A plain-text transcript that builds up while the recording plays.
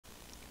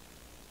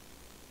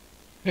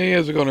Hey,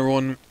 how's it going,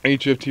 everyone?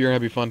 HF here,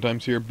 happy fun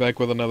times here, back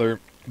with another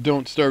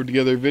Don't Starve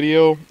Together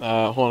video.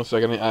 Hold on a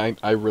second,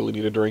 I really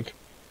need a drink.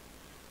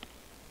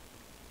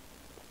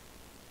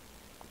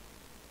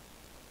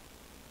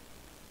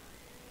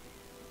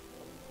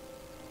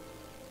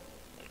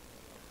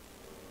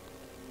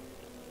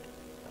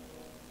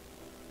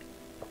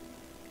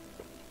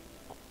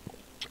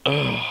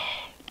 Ugh.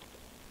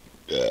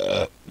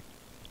 I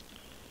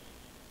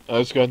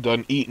just got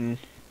done eating,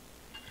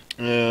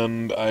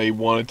 and I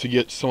wanted to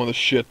get some of the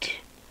shit,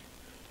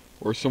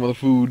 or some of the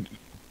food,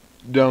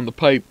 down the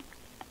pipe,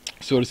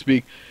 so to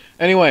speak.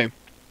 Anyway,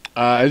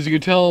 as you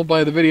can tell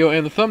by the video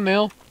and the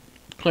thumbnail,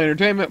 Play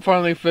Entertainment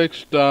finally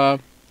fixed, this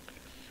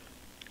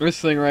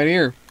thing right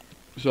here.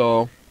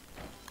 So,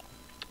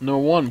 number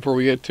one, before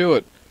we get to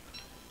it,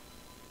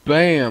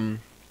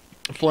 bam!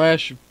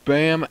 Flash,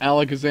 bam,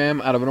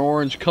 alakazam out of an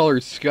orange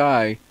colored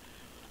sky.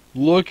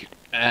 Look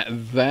at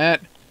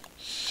that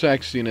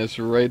sexiness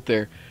right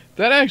there.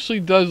 That actually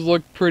does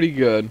look pretty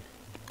good.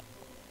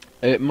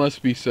 It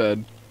must be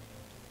said.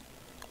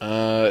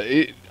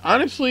 It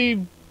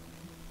honestly,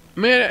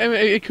 man, I mean,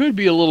 it could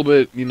be a little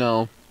bit, you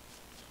know,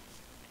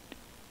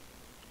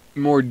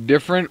 more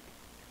different.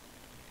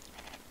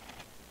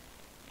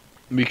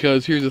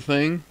 Because here's the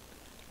thing.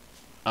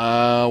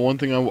 One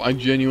thing I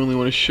genuinely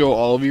want to show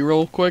all of you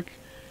real quick.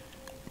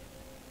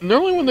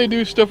 Normally when they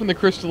do stuff in the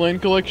Crystalline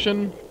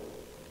collection,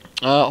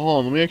 hold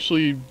on, let me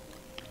actually,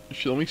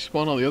 let me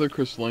spawn all the other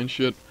Crystalline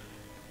shit.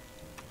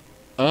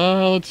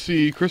 Let's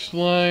see,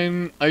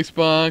 Crystalline,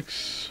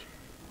 Icebox,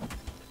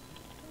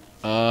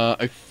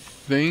 I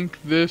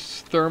think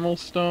this Thermal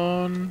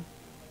Stone,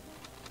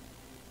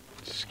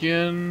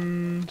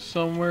 Skin,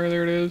 somewhere,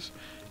 there it is.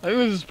 I think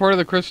this is part of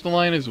the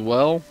Crystalline as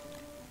well.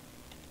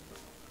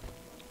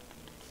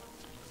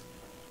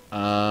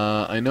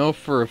 I know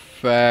for a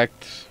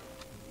fact,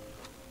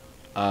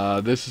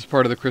 this is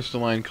part of the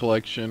Crystalline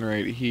collection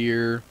right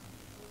here.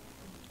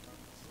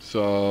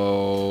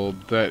 So,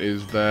 that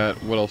is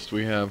that. What else do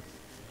we have?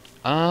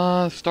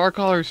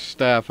 Starcaller's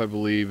Staff, I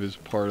believe, is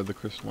part of the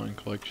Crystalline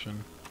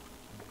collection.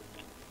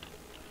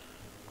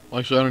 Well,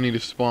 actually, I don't need to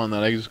spawn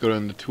that. I can just go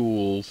into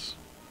Tools.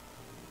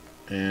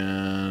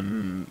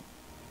 And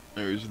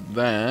there's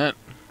that.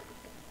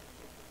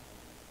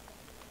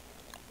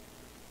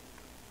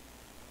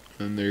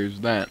 And there's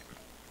that.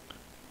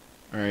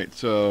 Alright,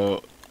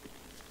 so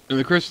in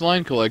the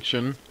Crystalline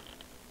collection,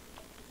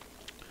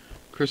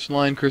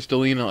 Crystalline,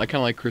 Crystalline, I kind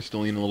of like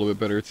Crystalline a little bit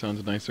better, it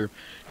sounds nicer.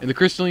 In the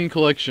Crystalline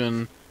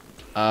collection,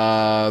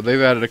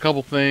 they've added a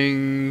couple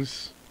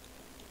things.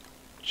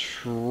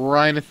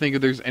 Trying to think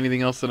if there's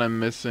anything else that I'm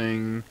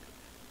missing.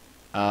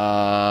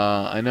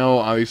 I know,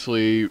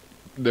 obviously,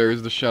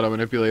 there's the Shadow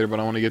Manipulator, but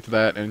I want to get to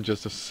that in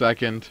just a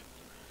second.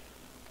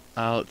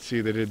 Let's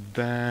see, they did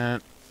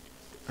that.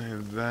 They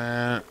did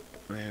that.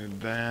 They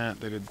did that.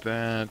 They did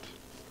that.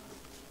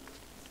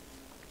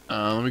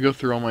 Let me go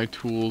through all my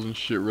tools and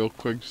shit real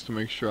quick just to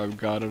make sure I've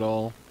got it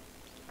all.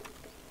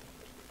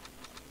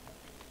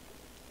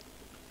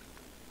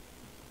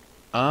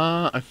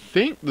 I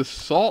think the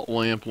Salt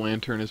Lamp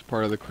Lantern is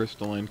part of the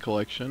Crystalline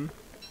collection.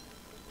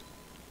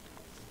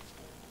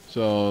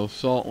 So,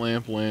 Salt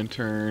Lamp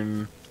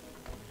Lantern,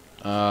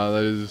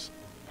 that is,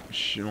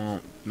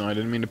 well, no, I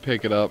didn't mean to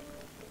pick it up.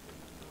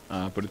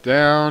 Put it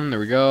down, there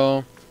we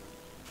go.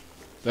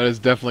 That is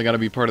definitely got to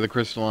be part of the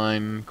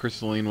Crystalline,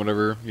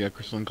 whatever, yeah,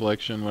 Crystalline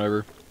collection, whatever.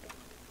 Is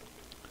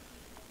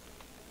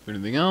there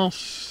anything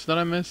else that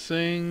I'm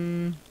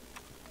missing?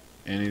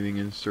 Anything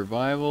in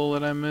survival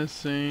that I'm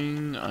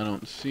missing? I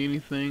don't see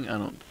anything, I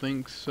don't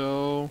think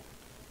so.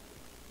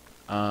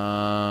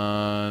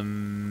 No,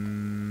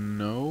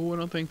 I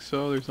don't think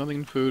so. There's nothing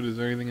in food. Is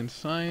there anything in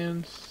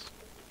science?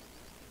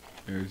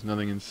 There's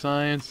nothing in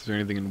science. Is there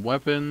anything in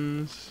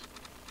weapons?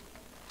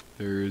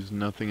 There's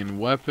nothing in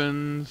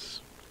weapons.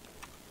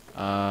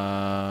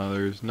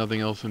 There's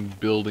nothing else in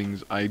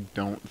buildings, I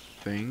don't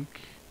think.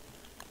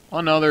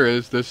 Oh no, there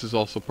is. This is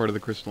also part of the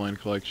Crystalline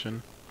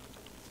collection.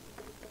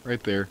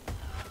 Right there.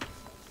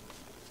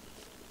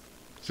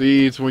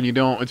 See, it's when you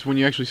don't, it's when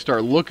you actually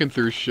start looking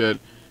through shit,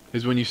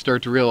 is when you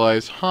start to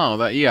realize, huh,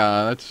 that,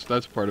 yeah,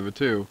 that's part of it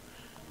too.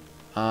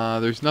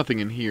 There's nothing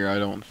in here, I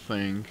don't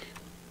think.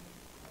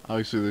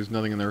 Obviously, there's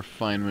nothing in the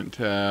Refinement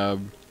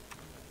tab.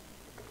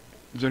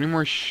 Is there any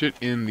more shit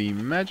in the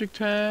Magic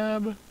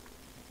tab?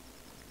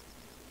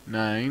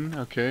 9,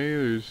 okay,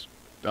 there's...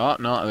 Oh,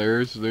 no,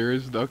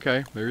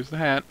 okay, there's the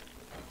hat.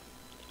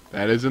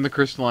 That is in the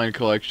Crystalline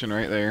collection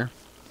right there.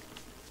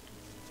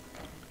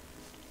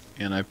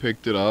 And I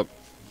picked it up.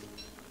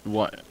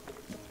 What?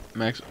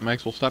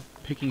 Maxwell, stop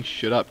picking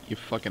shit up, you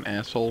fucking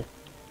asshole.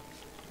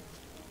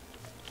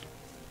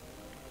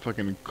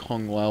 Fucking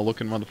Kung Lao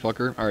looking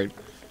motherfucker. Alright.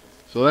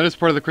 So that is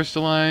part of the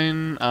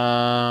Crystalline.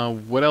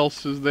 What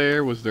else is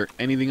there? Was there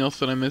anything else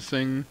that I'm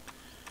missing?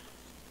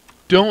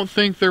 Don't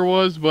think there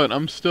was, but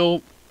I'm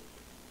still...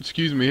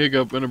 Excuse me,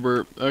 hiccup and a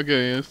burp.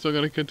 Okay, I'm still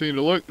gonna continue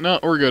to look. No,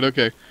 we're good,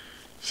 okay.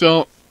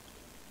 So,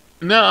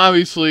 now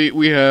obviously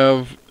we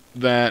have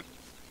that,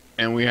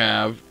 and we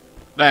have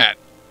that.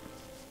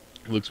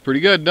 Looks pretty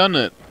good, doesn't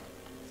it?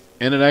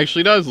 And it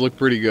actually does look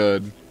pretty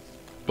good.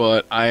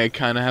 But I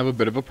kind of have a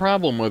bit of a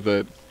problem with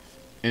it.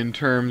 In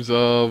terms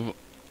of...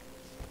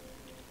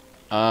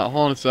 hold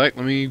on a sec.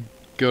 Let me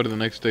go to the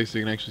next day so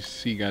you can actually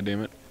see,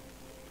 goddammit.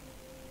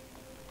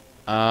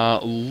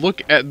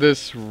 Look at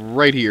this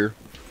right here.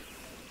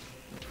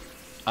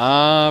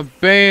 Bam!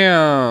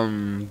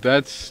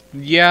 That's...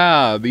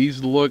 yeah,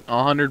 these look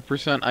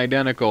 100%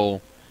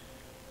 identical.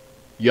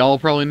 Y'all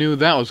probably knew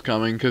that was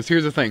coming, because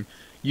here's the thing.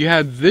 You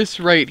had this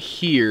right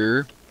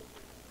here.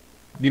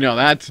 You know,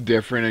 that's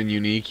different and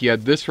unique. You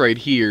had this right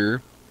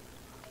here.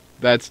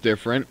 That's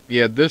different.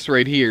 You had this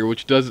right here,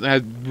 which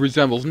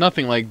resembles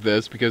nothing like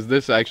this, because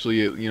this actually,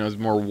 you know, is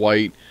more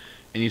white,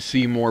 and you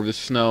see more of the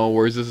snow,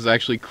 whereas this is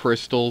actually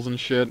crystals and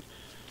shit.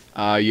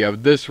 You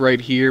have this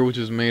right here, which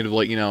is made of,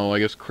 like, you know, I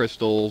guess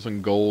crystals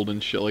and gold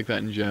and shit like that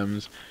and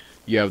gems.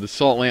 You have the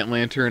salt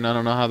lantern. I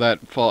don't know how that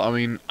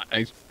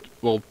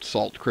well,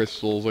 salt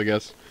crystals, I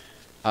guess.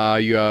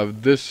 You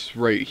have this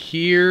right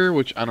here,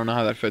 which I don't know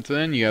how that fits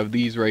in. You have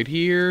these right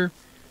here.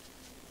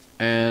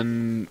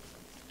 And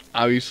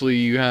obviously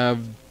you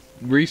have...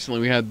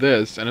 recently we had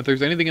this. And if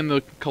there's anything in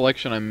the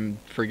collection I'm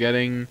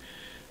forgetting,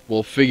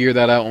 we'll figure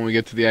that out when we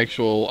get to the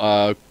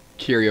actual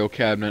curio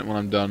cabinet when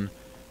I'm done.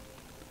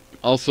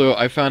 Also,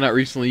 I found out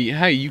recently,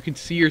 hey, you can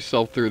see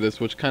yourself through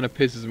this, which kind of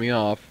pisses me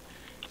off.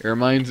 It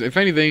reminds... if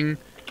anything,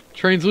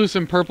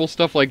 translucent purple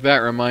stuff like that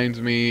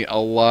reminds me a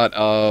lot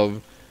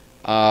of...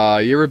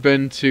 you ever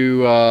been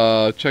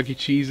to, Chuck E.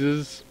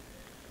 Cheese's?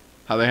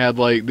 How they had,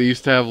 like, they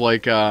used to have,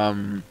 like,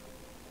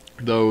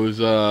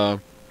 those,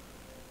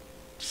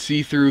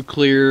 see-through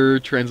clear,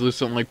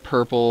 translucent, like,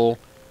 purple,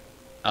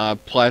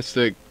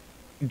 plastic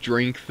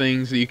drink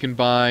things that you can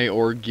buy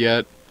or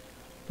get.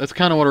 That's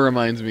kind of what it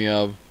reminds me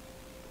of.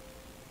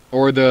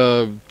 Or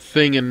the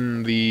thing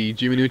in the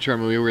Jimmy Neutron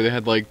movie where they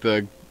had, like,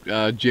 the,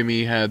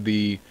 Jimmy had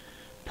the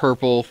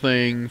purple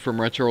thing from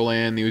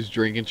Retroland, he was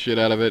drinking shit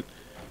out of it.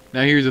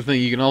 Now here's the thing,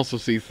 you can also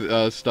see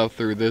stuff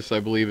through this, I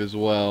believe, as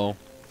well.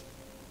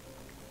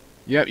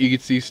 Yep, you can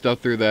see stuff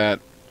through that.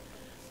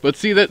 But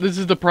see, this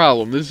is the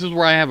problem. This is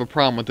where I have a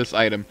problem with this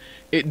item.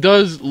 It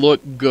does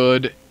look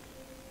good.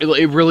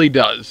 It really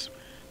does.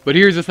 But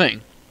here's the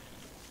thing.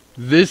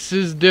 This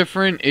is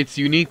different. It's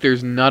unique.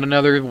 There's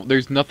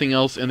nothing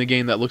else in the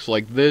game that looks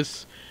like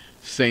this.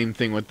 Same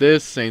thing with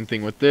this, same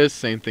thing with this,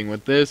 same thing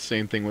with this,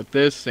 same thing with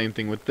this, same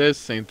thing with this,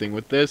 same thing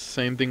with this,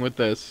 same thing with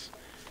this.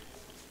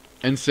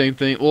 And same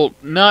thing, well,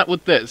 not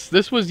with this.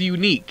 This was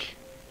unique.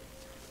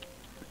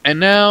 And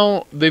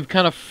now they've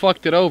kind of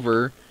fucked it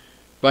over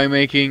by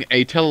making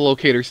a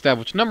telelocator staff,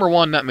 which, number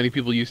one, not many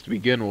people used to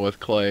begin with,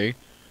 Clay.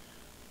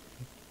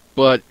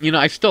 But, you know,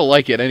 I still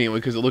like it anyway,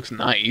 because it looks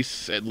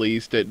nice, at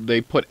least.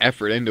 They put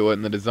effort into it,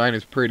 and the design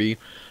is pretty.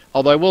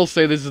 Although I will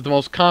say this is the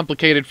most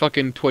complicated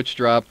fucking Twitch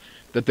drop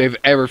that they've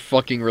ever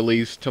fucking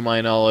released, to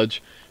my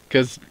knowledge.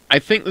 Because I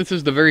think this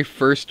is the very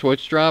first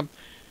Twitch drop,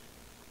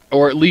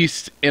 or at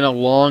least in a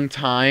long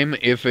time,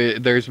 if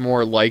there's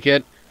more like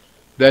it,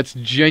 that's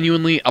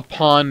genuinely,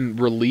 upon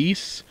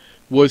release,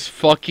 was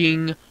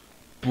fucking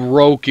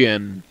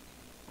broken.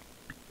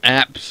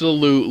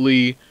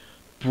 Absolutely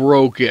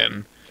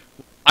broken.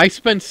 I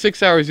spent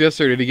 6 hours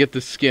yesterday to get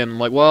the skin. I'm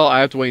like, well,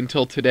 I have to wait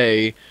until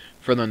today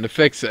for them to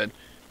fix it.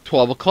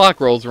 12 o'clock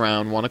rolls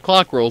around, 1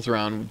 o'clock rolls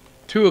around,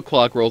 2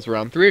 o'clock rolls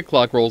around, 3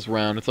 o'clock rolls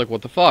around. It's like,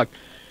 what the fuck?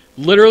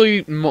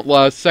 Literally,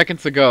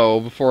 seconds ago,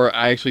 before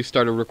I actually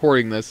started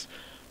recording this,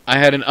 I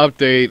had an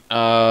update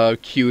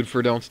queued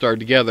for Don't Start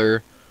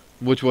Together,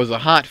 which was a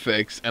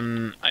hotfix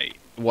and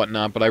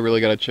whatnot, but I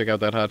really gotta check out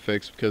that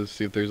hotfix because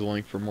see if there's a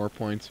link for more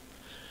points.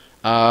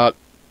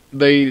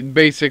 They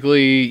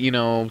basically, you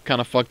know,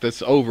 kind of fucked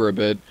this over a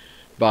bit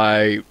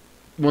by,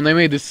 when they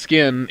made the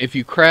skin, if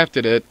you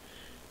crafted it,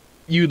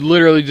 you'd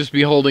literally just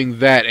be holding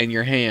that in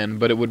your hand,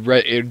 but it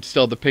would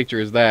still have the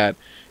picture as that.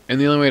 And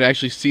the only way to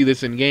actually see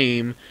this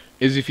in-game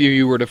is if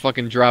you were to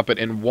fucking drop it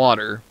in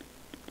water.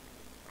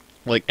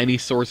 Like any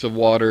source of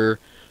water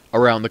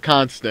around the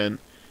constant.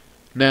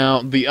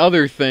 Now, the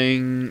other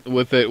thing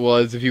with it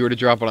was if you were to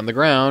drop it on the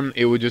ground,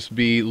 it would just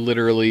be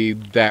literally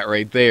that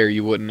right there.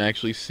 You wouldn't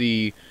actually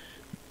see...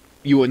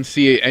 you wouldn't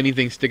see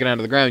anything sticking out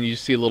of the ground. You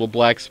just see a little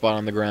black spot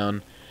on the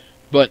ground.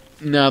 But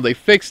now they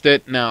fixed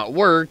it. Now it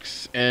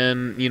works.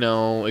 And, you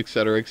know,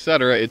 etc.,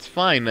 etc. It's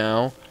fine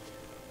now.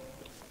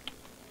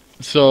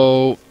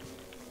 So...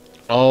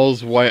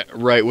 all's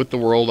right with the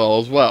world,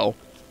 all is well.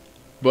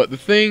 But the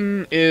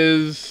thing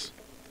is,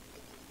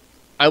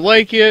 I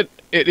like it.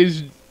 It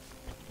is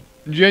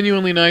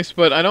genuinely nice,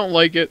 but I don't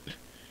like it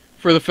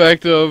for the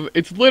fact of,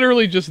 it's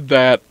literally just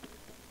that.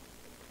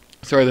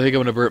 Sorry, the hiccup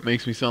in a burp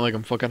makes me sound like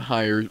I'm fucking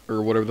high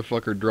or whatever the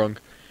fuck, or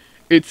drunk.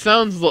 It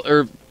sounds,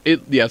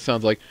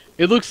 sounds like,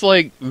 it looks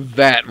like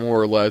that,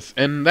 more or less.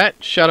 And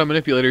that Shadow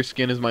Manipulator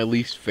skin is my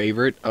least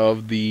favorite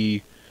of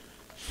the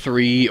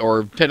 3,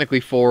 or technically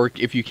 4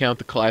 if you count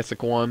the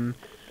classic one.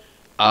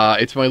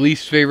 It's my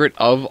least favorite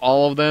of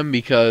all of them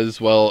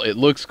because, well, it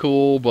looks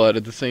cool, but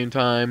at the same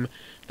time,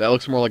 that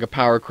looks more like a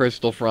power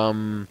crystal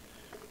from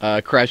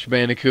Crash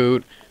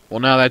Bandicoot. Well,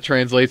 now that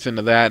translates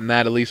into that, and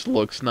that at least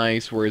looks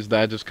nice, whereas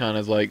that just kind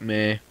of is like,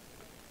 meh.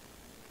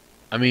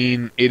 I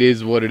mean, it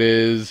is what it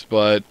is,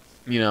 but,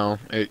 you know,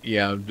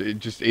 it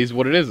just is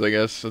what it is, I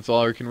guess. That's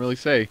all I can really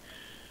say.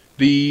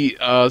 The,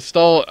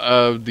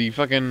 the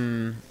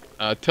fucking,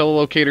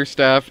 telelocator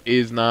staff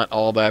is not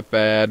all that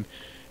bad.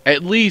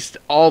 At least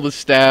all the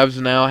staves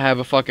now have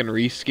a fucking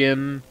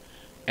reskin.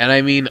 And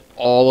I mean,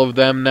 all of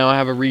them now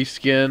have a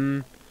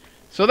reskin.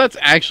 So that's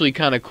actually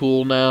kind of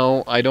cool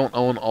now. I don't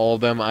own all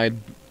of them. I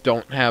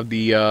don't have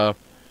the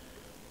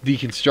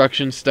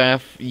construction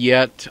staff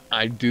yet.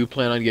 I do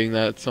plan on getting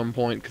that at some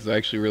point because I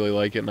actually really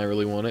like it and I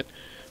really want it.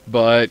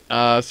 But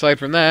aside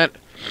from that,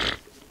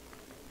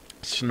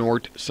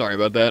 snort. Sorry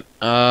about that.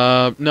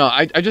 No,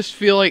 I just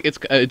feel like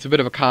it's a bit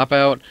of a cop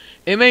out.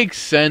 It makes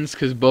sense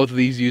because both of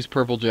these use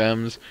purple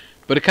gems,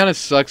 but it kind of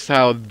sucks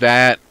how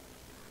that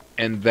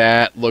and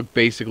that look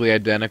basically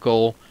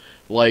identical.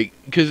 Like,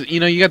 because you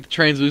know you got the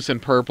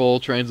translucent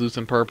purple,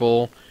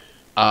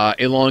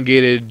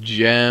 elongated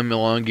gem.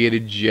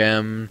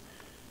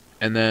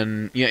 And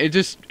then, yeah,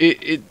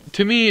 it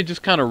to me, it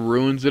just kind of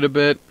ruins it a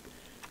bit.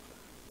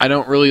 I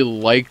don't really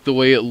like the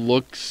way it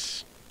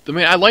looks. I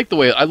mean, I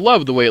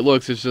love the way it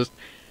looks. It's just,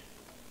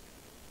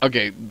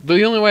 okay,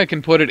 the only way I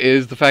can put it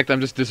is the fact that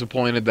I'm just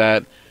disappointed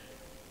that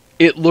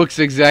it looks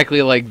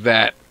exactly like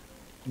that.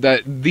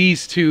 That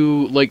these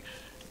two, like,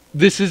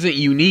 this isn't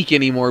unique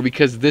anymore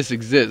because this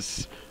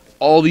exists.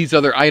 All these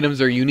other items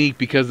are unique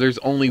because there's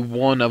only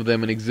one of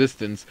them in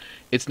existence.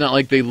 It's not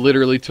like they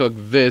literally took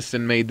this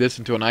and made this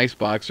into an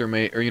icebox, or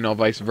you know,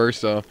 vice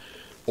versa,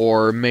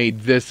 or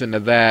made this into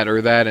that,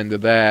 or that into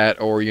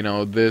that, or you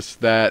know, this,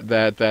 that,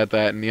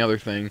 and the other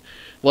thing.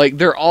 Like,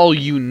 they're all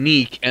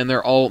unique, and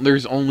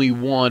there's only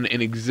one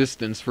in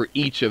existence for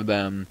each of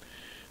them,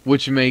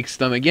 which makes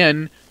them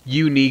again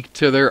unique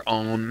to their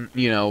own,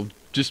 you know,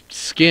 just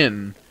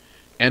skin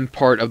and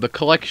part of the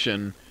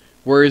collection.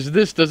 Whereas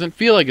this doesn't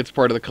feel like it's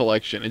part of the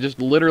collection. It just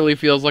literally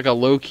feels like a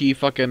low-key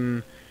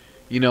fucking,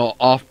 you know,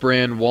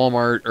 off-brand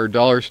Walmart or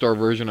dollar store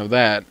version of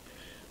that.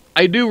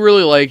 I do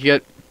really like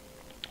it.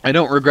 I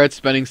don't regret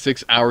spending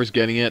 6 hours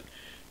getting it.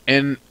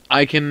 And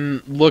I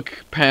can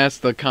look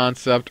past the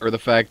concept or the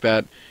fact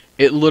that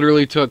it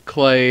literally took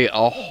Clay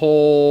a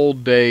whole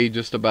day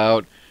just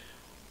about,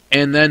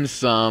 and then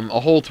some,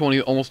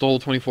 almost a whole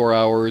 24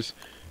 hours,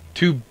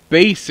 to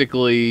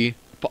basically,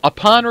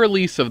 upon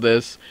release of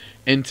this,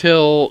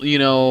 until, you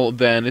know,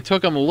 then, it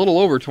took them a little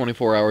over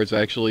 24 hours,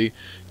 actually,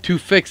 to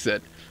fix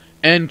it.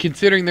 And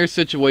considering their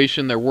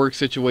situation, their work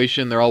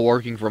situation, they're all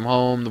working from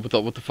home, with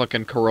the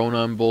fucking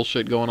corona and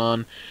bullshit going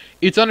on,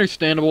 it's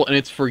understandable and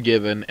it's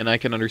forgiven, and I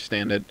can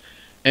understand it.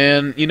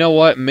 And, you know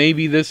what,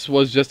 maybe this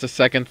was just a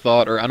second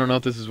thought, or I don't know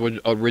if this is what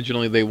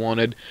originally they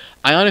wanted.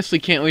 I honestly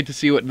can't wait to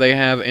see what they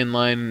have in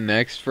line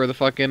next for the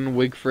fucking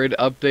Wigfrid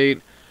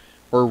update,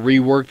 or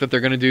rework that they're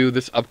going to do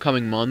this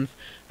upcoming month.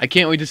 I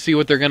can't wait to see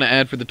what they're going to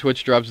add for the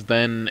Twitch drops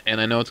then,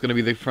 and I know it's going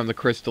to be from the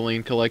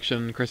Crystalline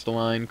collection,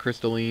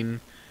 Crystalline,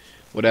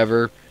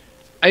 whatever.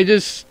 I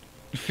just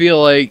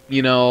feel like,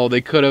 you know, they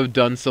could have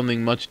done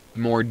something much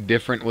more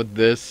different with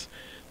this.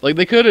 Like,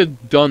 they could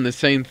have done the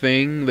same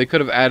thing. They could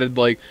have added,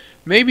 like,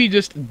 maybe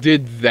just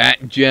did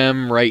that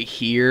gem right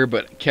here,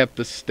 but kept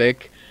the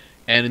stick.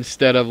 And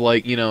instead of,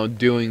 like, you know,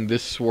 doing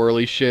this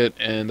swirly shit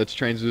and that's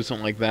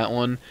translucent like that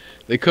one,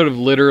 they could have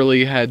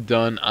literally had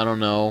done, I don't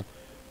know,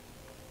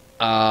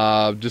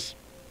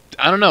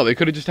 they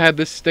could have just had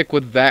this stick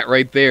with that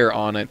right there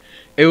on it.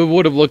 It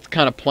would have looked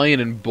kind of plain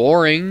and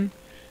boring,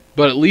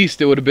 but at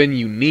least it would have been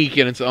unique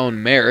in its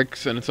own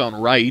merits and its own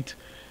right,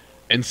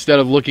 instead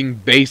of looking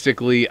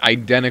basically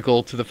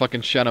identical to the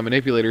fucking Shadow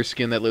Manipulator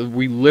skin that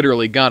we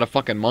literally got a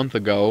fucking month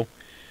ago.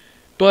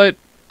 But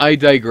I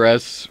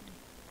digress.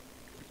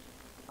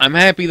 I'm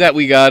happy that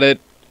we got it.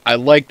 I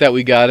like that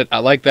we got it. I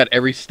like that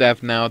every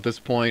staff now at this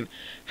point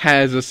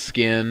has a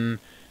skin.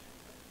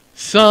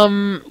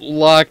 Some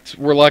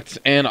were locked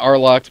and are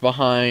locked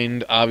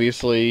behind,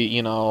 obviously,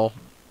 you know,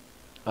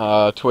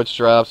 Twitch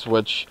drops,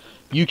 which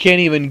you can't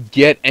even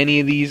get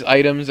any of these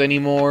items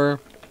anymore.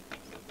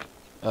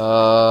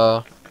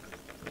 So,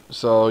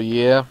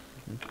 yeah.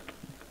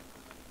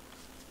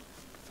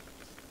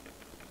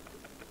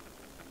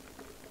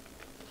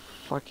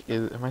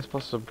 Am I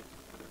supposed to...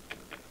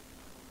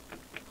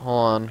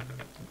 Hold on.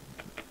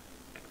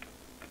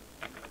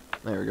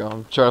 There we go.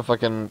 I'm trying to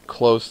fucking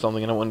close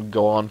something and it wouldn't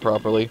go on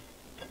properly.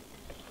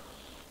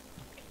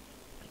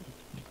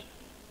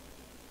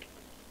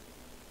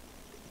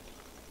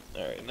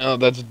 Alright, now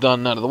that's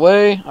done out of the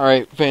way.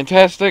 Alright,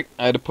 fantastic.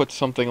 I had to put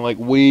something like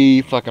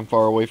way fucking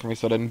far away from me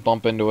so I didn't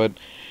bump into it.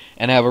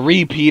 And have a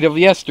repeat of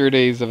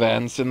yesterday's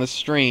events in the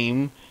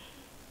stream.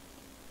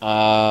 Where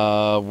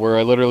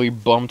I literally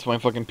bumped my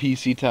fucking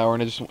PC tower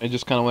and it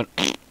just kind of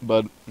went,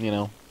 but, you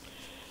know.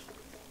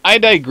 I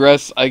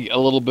digress a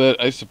little bit,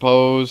 I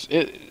suppose.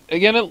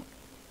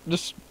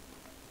 Just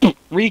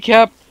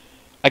recap.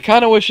 I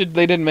kind of wish they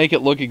didn't make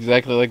it look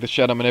exactly like the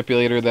Shadow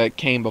Manipulator that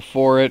came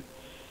before it.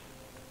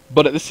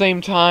 But at the same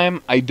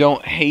time, I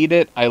don't hate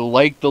it. I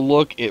like the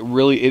look. It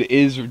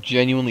is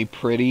genuinely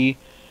pretty.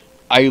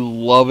 I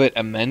love it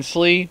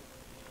immensely.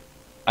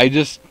 I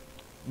just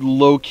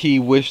low-key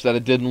wish that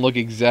it didn't look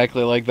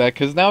exactly like that,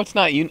 because now it's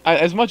not...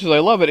 as much as I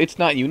love it, it's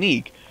not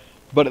unique.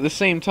 But at the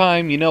same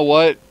time, you know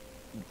what?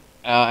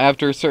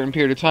 After a certain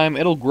period of time,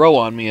 it'll grow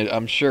on me,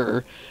 I'm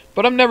sure.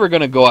 But I'm never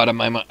gonna go out of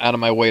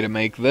my way to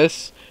make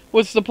this.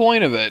 What's the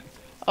point of it?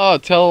 Oh,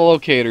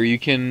 telelocator, you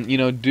can, you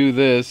know, do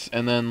this,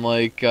 and then,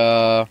 like,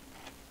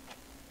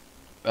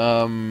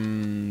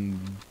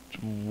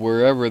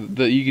 wherever,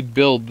 you could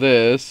build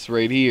this,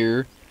 right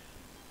here.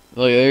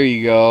 Like, there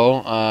you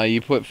go.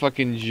 You put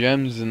fucking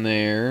gems in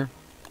there.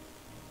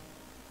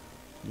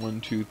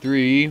 1, 2,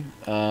 3.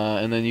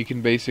 And then you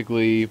can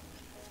basically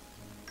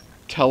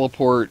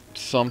teleport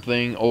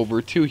something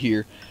over to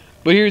here.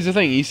 But here's the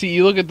thing, you see,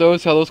 you look at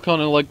those, how those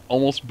kind of like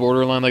almost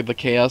borderline like the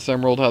Chaos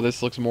Emerald, how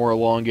this looks more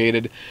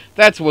elongated.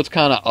 That's what's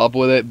kind of up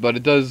with it, but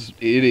it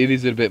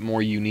is a bit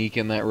more unique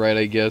in that, right,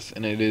 I guess,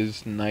 and it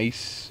is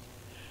nice,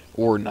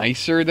 or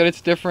nicer that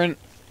it's different.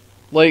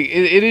 Like,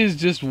 it is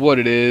just what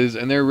it is,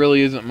 and there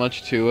really isn't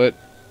much to it.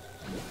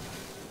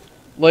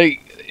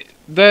 Like,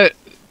 that,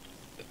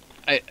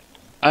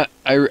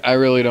 I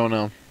really don't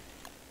know.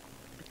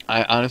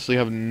 I honestly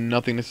have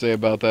nothing to say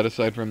about that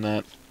aside from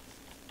that.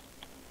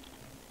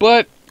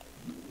 But,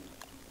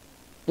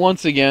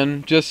 once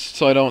again, just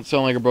so I don't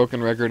sound like a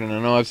broken record, and I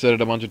know I've said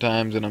it a bunch of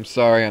times, and I'm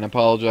sorry and I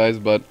apologize,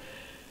 but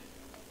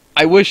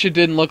I wish it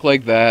didn't look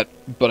like that,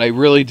 but I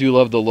really do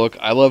love the look.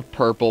 I love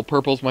purple.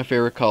 Purple's my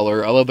favorite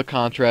color. I love the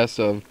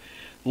contrast of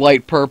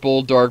light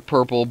purple, dark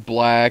purple,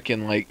 black,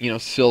 and, like, you know,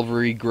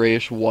 silvery,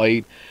 grayish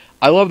white.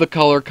 I love the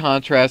color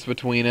contrast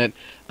between it.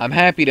 I'm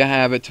happy to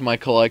have it to my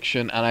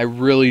collection, and I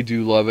really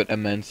do love it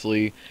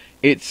immensely.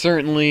 It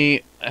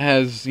certainly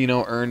has, you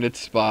know, earned its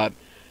spot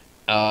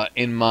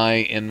in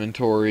my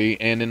inventory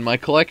and in my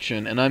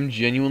collection, and I'm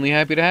genuinely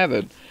happy to have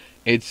it.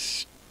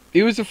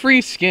 It was a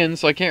free skin,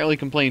 so I can't really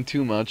complain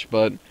too much,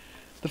 but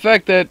the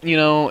fact that, you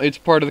know, it's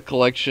part of the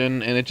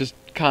collection, and it just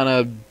kind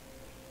of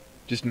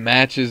just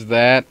matches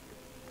that.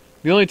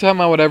 The only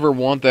time I would ever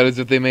want that is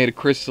if they made a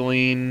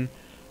crystalline,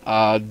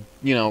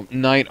 you know,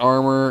 knight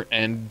armor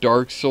and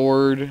dark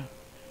sword.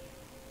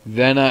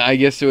 Then I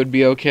guess it would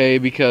be okay,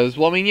 because,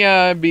 well, I mean,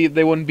 yeah,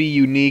 they wouldn't be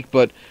unique,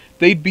 but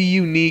they'd be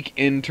unique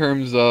in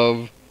terms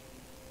of,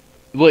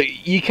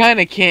 like, you kind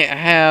of can't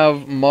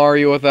have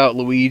Mario without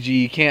Luigi,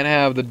 you can't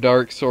have the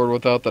dark sword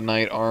without the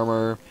knight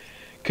armor,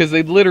 because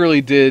they literally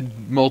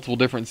did multiple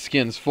different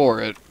skins for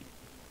it.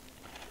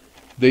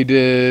 They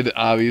did,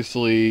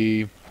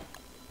 obviously,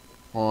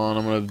 hold on,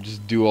 I'm going to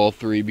just do all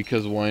three,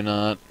 because why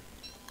not?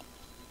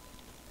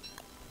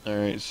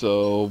 Alright,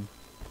 so,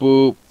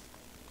 boop,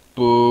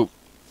 boop,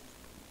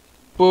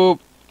 boop.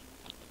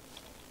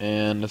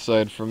 And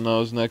aside from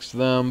those next to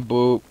them,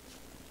 boop,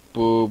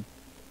 boop,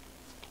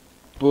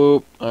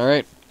 boop.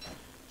 Alright.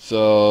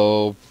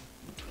 So,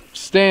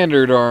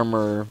 standard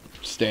armor,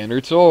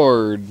 standard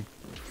sword,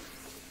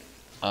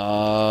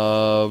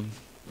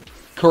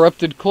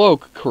 corrupted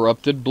cloak,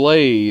 corrupted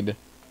blade.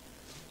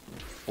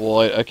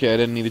 Well, okay, I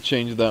didn't need to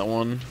change that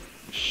one.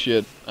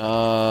 Shit. You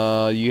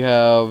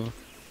have,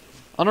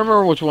 I don't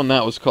remember which one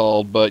that was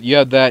called, but you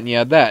had that and you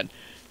had that.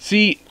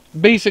 See,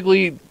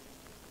 basically,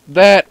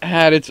 that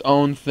had its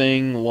own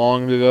thing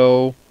long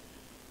ago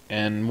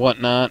and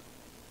whatnot,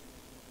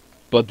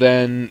 but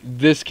then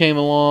this came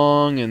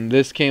along and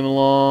this came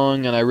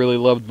along, and I really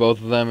loved both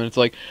of them. And it's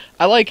like,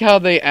 I like how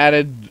they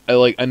added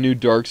like a new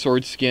dark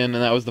sword skin,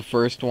 and that was the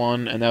first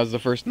one, and that was the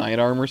first knight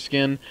armor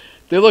skin.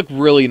 They look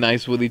really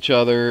nice with each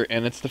other,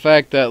 and it's the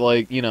fact that,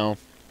 like, you know,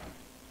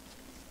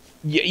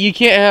 you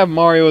can't have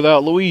Mario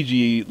without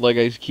Luigi, like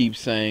I keep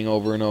saying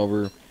over and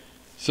over.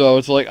 So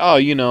it's like, oh,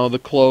 you know, the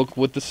cloak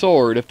with the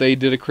sword. If they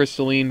did a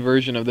crystalline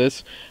version of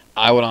this,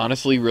 I would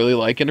honestly really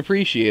like and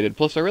appreciate it.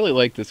 Plus, I really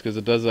like this because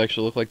it does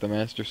actually look like the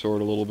Master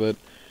Sword a little bit.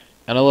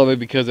 And I love it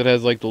because it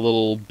has, like, the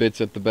little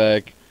bits at the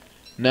back.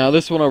 Now,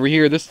 this one over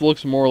here, this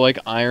looks more like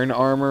iron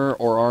armor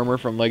or armor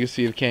from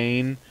Legacy of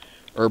Kain,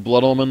 or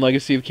Blood Omen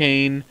Legacy of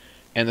Kain.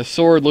 And the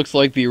sword looks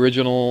like the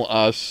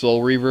original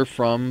Soul Reaver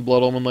from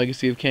Blood Omen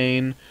Legacy of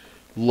Kain.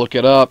 Look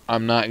it up.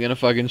 I'm not going to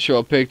fucking show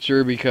a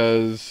picture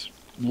because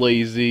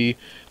lazy.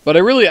 But I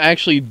really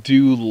actually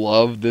do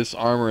love this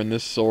armor and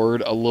this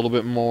sword a little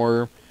bit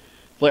more.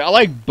 Like, I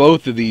like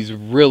both of these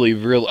really,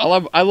 really.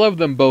 I love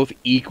them both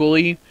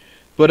equally.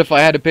 But if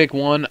I had to pick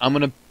one, I'm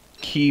going to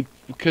keep,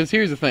 because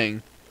here's the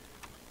thing.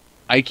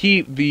 I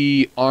keep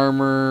the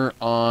armor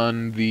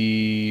on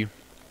the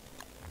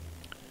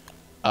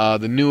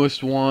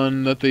newest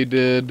one that they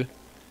did,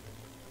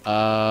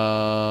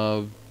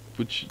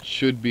 which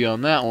should be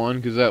on that one,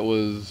 because that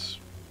was,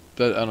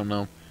 that, I don't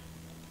know.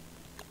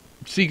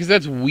 See, because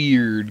that's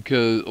weird,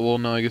 because, well,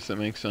 no, I guess that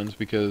makes sense,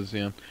 because,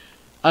 yeah.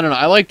 I don't know,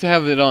 I like to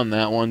have it on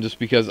that one, just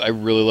because I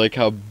really like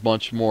how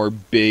much more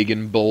big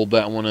and bold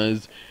that one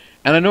is.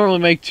 And I normally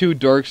make 2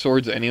 dark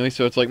swords anyway,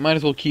 so it's like, might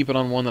as well keep it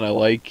on one that I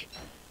like.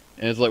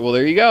 And it's like, well,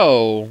 there you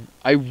go.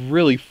 I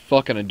really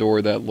fucking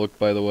adore that look,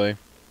 by the way.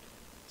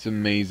 It's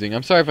amazing.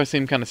 I'm sorry if I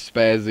seem kind of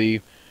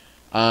spazzy.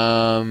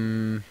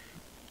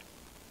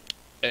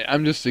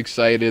 I'm just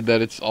excited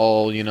that it's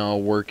all,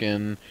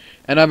 working.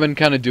 And I've been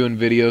kind of doing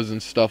videos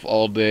and stuff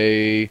all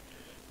day.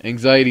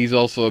 Anxiety's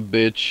also a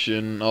bitch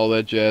and all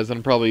that jazz.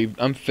 I'm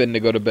finna to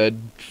go to bed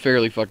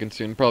fairly fucking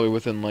soon. Probably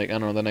within, like, I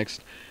don't know, the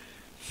next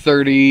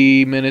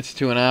 30 minutes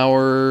to an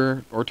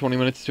hour, or 20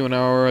 minutes to an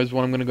hour is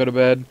when I'm gonna go to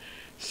bed.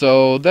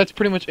 So that's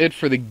pretty much it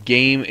for the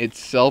game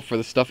itself, for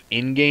the stuff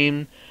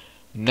in-game.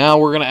 Now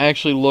we're going to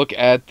actually look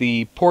at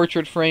the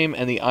portrait frame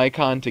and the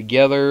icon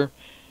together,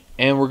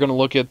 and we're going to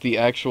look at the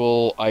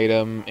actual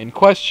item in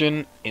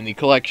question in the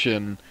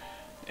collection,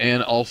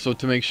 and also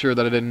to make sure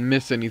that I didn't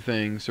miss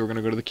anything. So we're going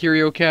to go to the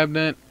curio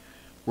cabinet,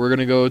 we're going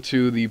to go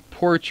to the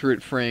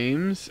portrait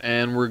frames,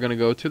 and we're going to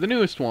go to the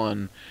newest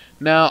one.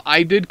 Now,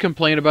 I did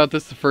complain about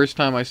this the first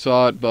time I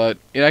saw it, but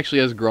it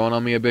actually has grown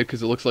on me a bit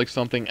because it looks like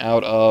something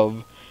out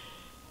of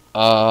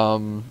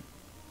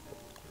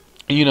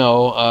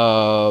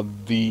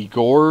the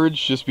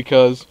Gorge, just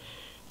because,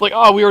 like,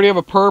 oh, we already have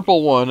a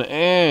purple one,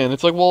 and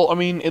it's like, well, I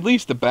mean, at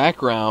least the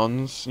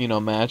backgrounds,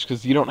 match,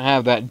 because you don't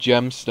have that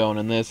gemstone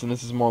in this, and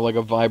this is more like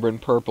a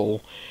vibrant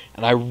purple,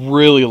 and I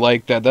really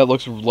like that. That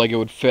looks like it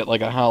would fit,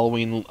 like, a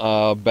Halloween,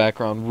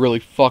 background really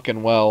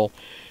fucking well,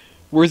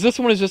 whereas this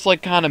one is just,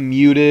 like, kind of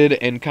muted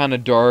and kind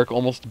of dark,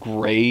 almost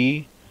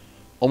gray,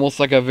 almost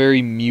like a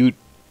very mute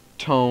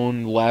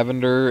tone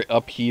lavender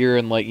up here,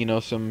 and, like,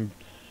 some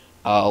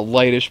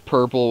lightish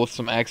purple with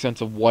some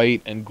accents of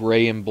white and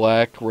gray and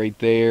black right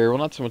there. Well,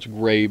 not so much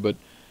gray, but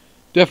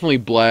definitely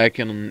black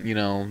and,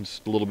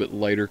 just a little bit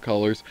lighter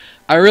colors.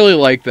 I really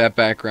like that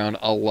background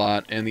a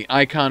lot, and the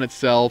icon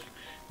itself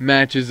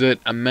matches it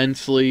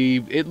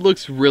immensely. It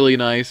looks really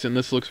nice, and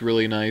this looks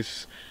really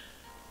nice.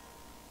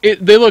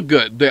 They look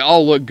good. They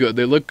all look good.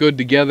 They look good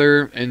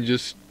together, and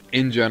just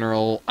in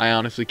general, I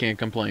honestly can't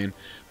complain.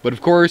 But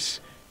of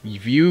course,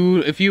 if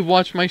you've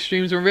watched my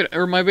streams or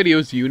my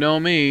videos, you know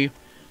me.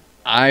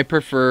 I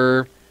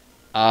prefer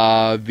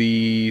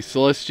the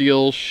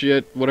celestial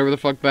shit, whatever the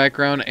fuck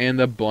background, and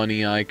the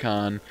bunny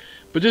icon.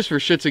 But just for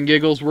shits and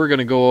giggles, we're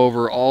gonna go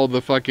over all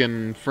the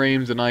fucking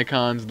frames and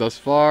icons thus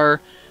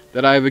far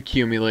that I've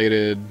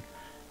accumulated.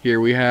 Here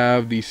we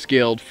have the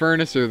scaled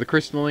furnace, or the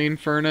crystalline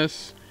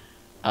furnace.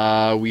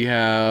 We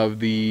have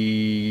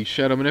the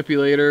shadow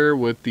manipulator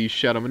with the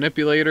shadow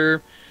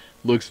manipulator.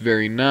 Looks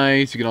very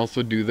nice. You can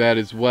also do that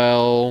as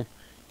well.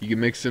 You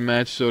can mix and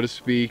match, so to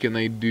speak, and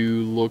they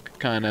do look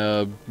kind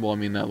of, well, I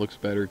mean, that looks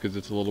better because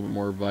it's a little bit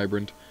more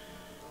vibrant.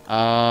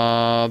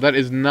 That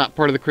is not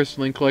part of the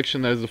crystalline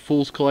collection. That is the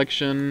Fool's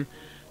collection.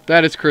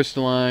 That is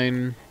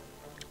crystalline,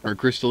 or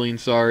crystalline,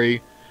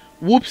 sorry.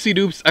 Whoopsie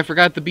doops, I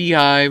forgot the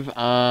beehive.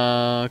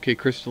 Okay,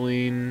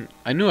 crystalline.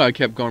 I knew I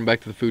kept going back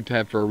to the food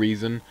tab for a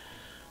reason.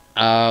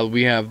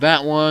 We have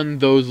that one.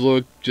 Those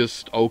look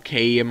just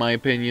okay, in my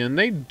opinion.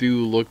 They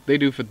do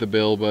fit the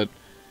bill, but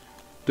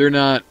they're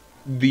not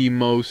the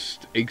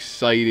most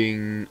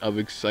exciting of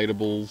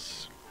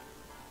excitables.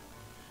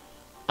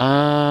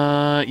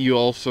 You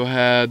also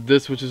had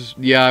this, which is,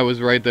 yeah, I was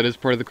right, that is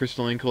part of the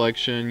crystalline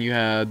collection. You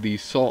had the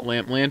salt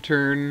lamp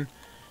lantern.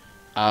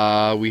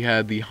 We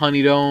had the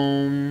honey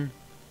dome.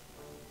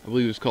 I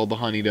believe it was called the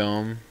honey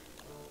dome.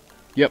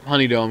 Yep,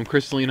 honey dome,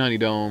 crystalline honey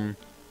dome.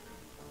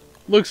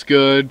 Looks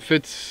good,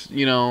 fits,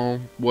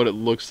 what it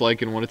looks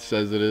like and what it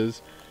says it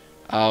is.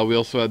 We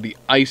also had the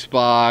ice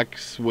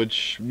box,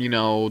 which,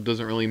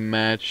 doesn't really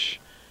match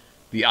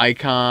the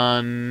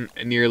icon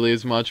nearly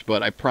as much,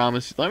 but I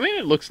promise, I mean,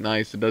 it looks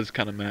nice, it does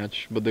kind of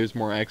match, but there's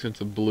more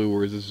accents of blue,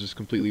 whereas this is just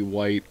completely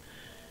white.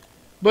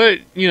 But,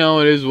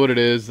 it is what it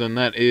is, and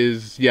that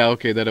is, yeah,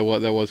 okay, that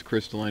was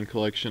crystalline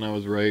collection, I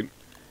was right.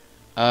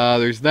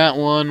 There's that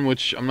one,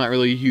 which I'm not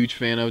really a huge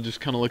fan of,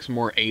 just kind of looks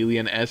more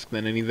alien-esque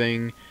than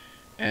anything.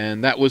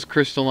 And that was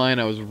crystalline,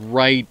 I was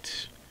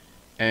right,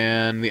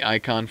 and the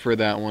icon for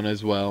that one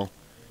as well.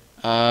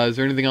 Is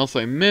there anything else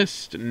I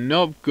missed?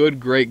 Nope, good,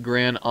 great,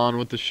 grand, on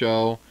with the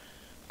show.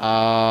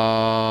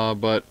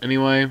 But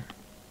anyway,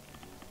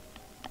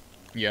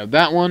 yeah,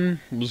 that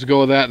one, let's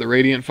go with that, the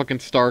radiant fucking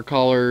star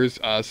colors,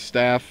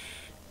 staff,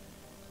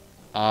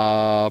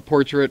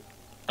 portrait.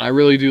 I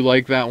really do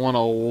like that one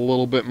a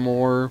little bit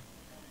more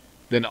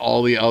than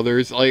all the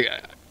others. Like,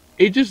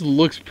 it just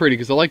looks pretty,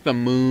 because I like the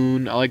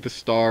moon, I like the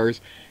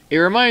stars. It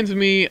reminds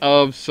me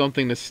of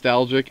something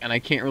nostalgic, and I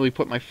can't really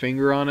put my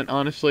finger on it,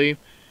 honestly.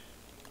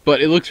 But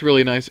it looks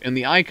really nice, and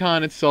the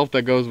icon itself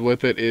that goes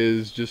with it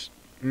is just,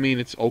 I mean,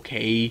 it's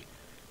okay.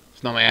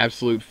 It's not my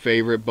absolute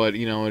favorite, but,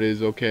 it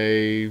is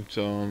okay.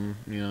 So,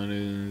 it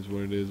is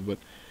what it is. But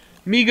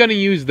me gonna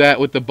use that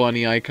with the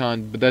bunny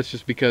icon, but that's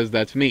just because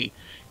that's me.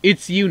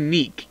 It's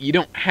unique. You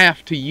don't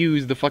have to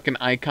use the fucking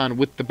icon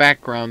with the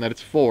background that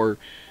it's for.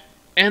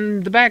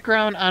 And the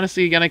background,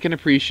 honestly, again, I can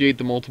appreciate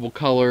the multiple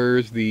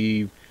colors,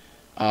 the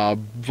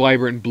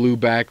vibrant blue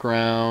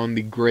background,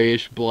 the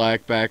grayish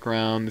black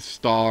background, the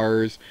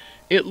stars.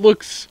 It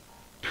looks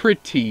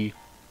pretty.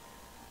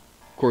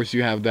 Of course,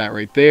 you have that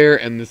right there,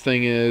 and the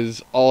thing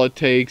is, all it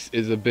takes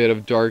is a bit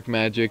of dark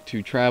magic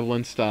to travel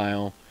in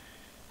style.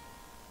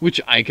 which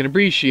I can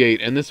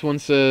appreciate. And this one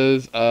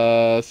says,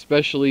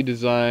 specially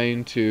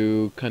designed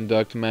to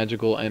conduct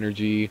magical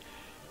energy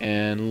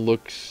and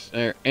look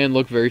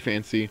very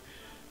fancy.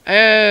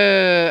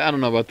 I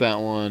don't know about that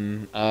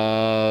one.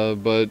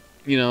 But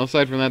you know,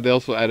 aside from that, they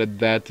also added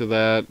that to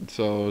that,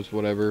 so it's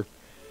whatever.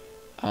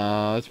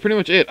 That's pretty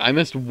much it. I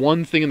missed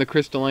one thing in the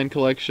crystalline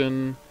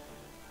collection,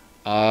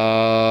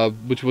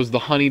 which was the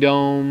honey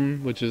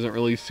dome, which isn't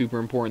really super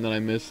important that I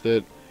missed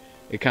it.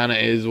 It kind of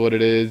is what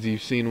it is.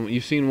 You've seen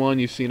one,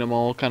 you've seen them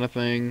all, kind of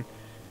thing.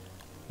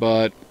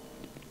 But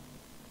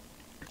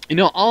you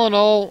know, all in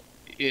all,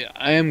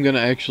 I am gonna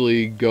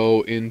actually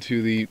go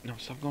into the. No,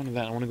 stop going to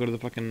that. I want to go to the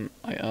fucking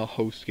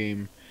host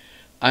game.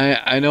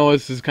 I know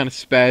this is kind of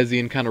spazzy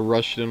and kind of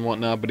rushed and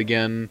whatnot, but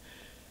again,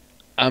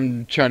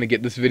 I'm trying to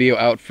get this video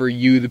out for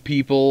you, the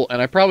people,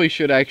 and I probably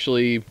should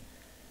actually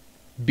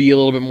be a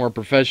little bit more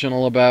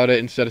professional about it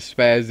instead of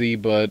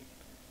spazzy, but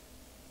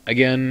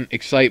again,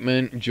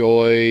 excitement,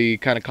 joy,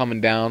 kind of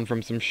coming down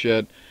from some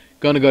shit.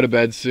 Gonna go to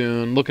bed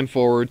soon. Looking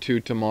forward to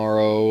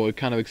tomorrow.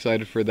 Kind of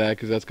excited for that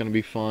because that's gonna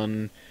be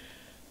fun.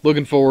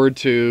 Looking forward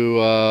to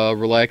a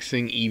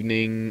relaxing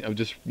evening of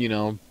just, you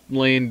know,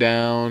 laying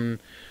down,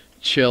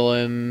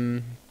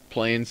 chilling,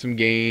 playing some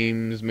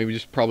games. Maybe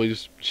probably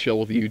just chill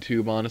with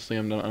YouTube. Honestly,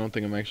 I don't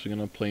think I'm actually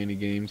gonna play any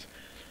games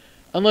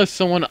unless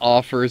someone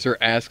offers or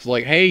asks,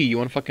 like, "Hey, you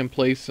want to fucking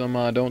play some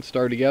Don't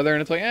Starve Together?"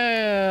 And it's like,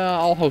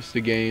 I'll host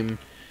a game.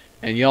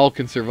 And y'all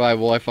can survive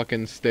while I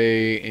fucking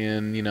stay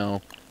in, you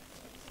know,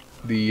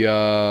 the,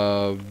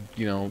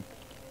 you know,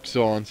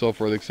 so on and so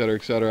forth, etc.,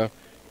 etc.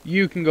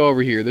 You can go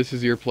over here. This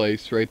is your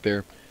place right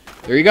there.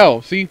 There you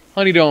go. See?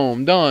 Honey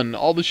Dome. Done.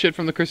 All the shit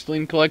from the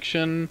Crystalline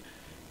Collection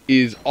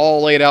is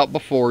all laid out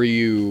before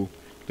you.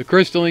 The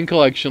Crystalline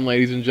Collection,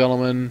 ladies and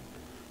gentlemen.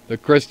 The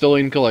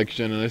Crystalline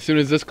Collection. And as soon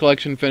as this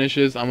collection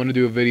finishes, I'm going to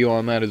do a video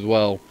on that as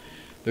well.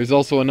 There's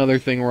also another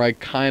thing where I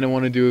kind of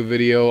want to do a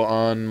video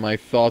on my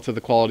thoughts of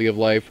the quality of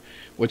life,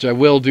 which I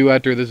will do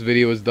after this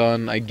video is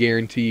done. I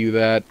guarantee you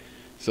that.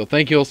 So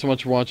thank you all so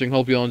much for watching.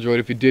 Hope you all enjoyed.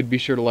 If you did, be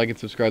sure to like and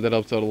subscribe. That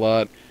helps out a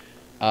lot.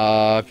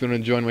 If you want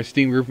to join my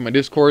Steam group and my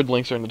Discord,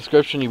 links are in the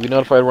description. You'll be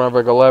notified whenever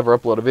I go live or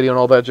upload a video and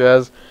all that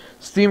jazz.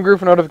 Steam group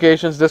for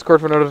notifications,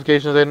 Discord for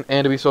notifications,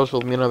 and to be social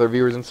with me and other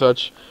viewers and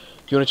such.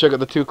 If you want to check out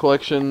the two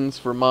collections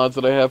for mods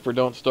that I have for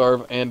Don't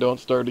Starve and Don't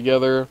Starve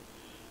Together,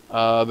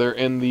 they're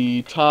in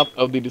the top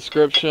of the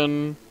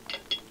description,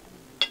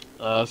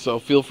 so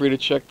feel free to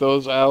check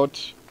those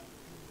out.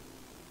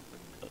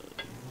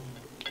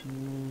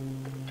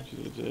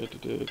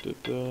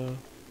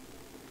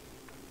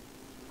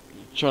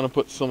 Trying to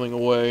put something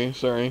away,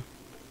 sorry.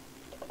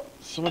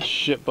 So much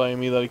shit by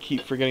me that I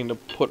keep forgetting to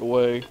put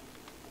away.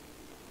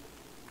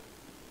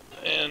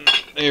 And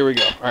there we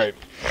go, alright.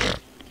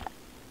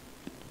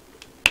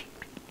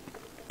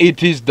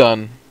 It is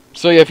done.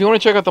 So yeah, if you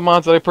want to check out the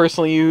mods that I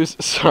personally use,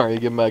 sorry,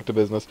 getting back to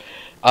business.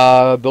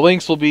 The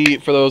links will be,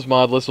 for those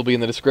mod lists, will be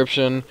in the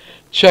description.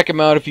 Check them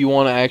out if you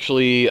want to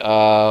actually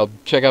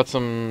check out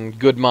some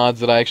good mods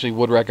that I actually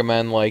would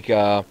recommend, like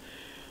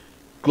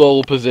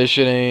global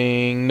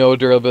positioning, no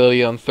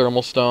durability on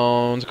thermal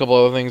stones, a couple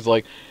other things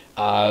like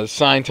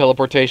sign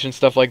teleportation,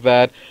 stuff like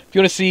that. If you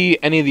want to see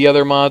any of the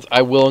other mods,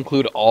 I will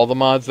include all the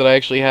mods that I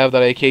actually have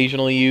that I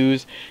occasionally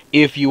use.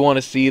 If you want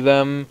to see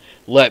them,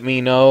 let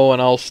me know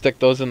and I'll stick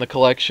those in the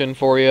collection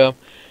for you.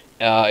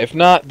 If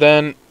not,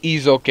 then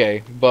he's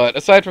okay. But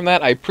aside from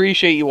that, I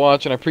appreciate you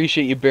watching. I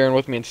appreciate you bearing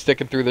with me and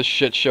sticking through this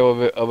shit show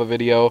of a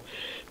video.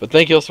 But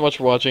thank you all so much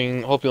for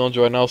watching. Hope you'll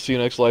enjoy, and I'll see you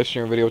next live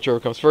stream video, whichever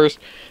comes first.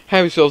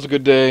 Have yourselves a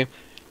good day.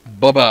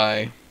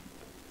 Bye-bye.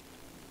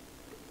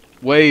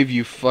 Wave,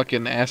 you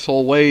fucking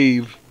asshole,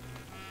 wave.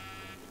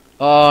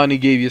 Oh, and he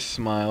gave you a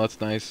smile.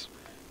 That's nice.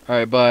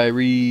 Alright,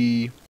 bye.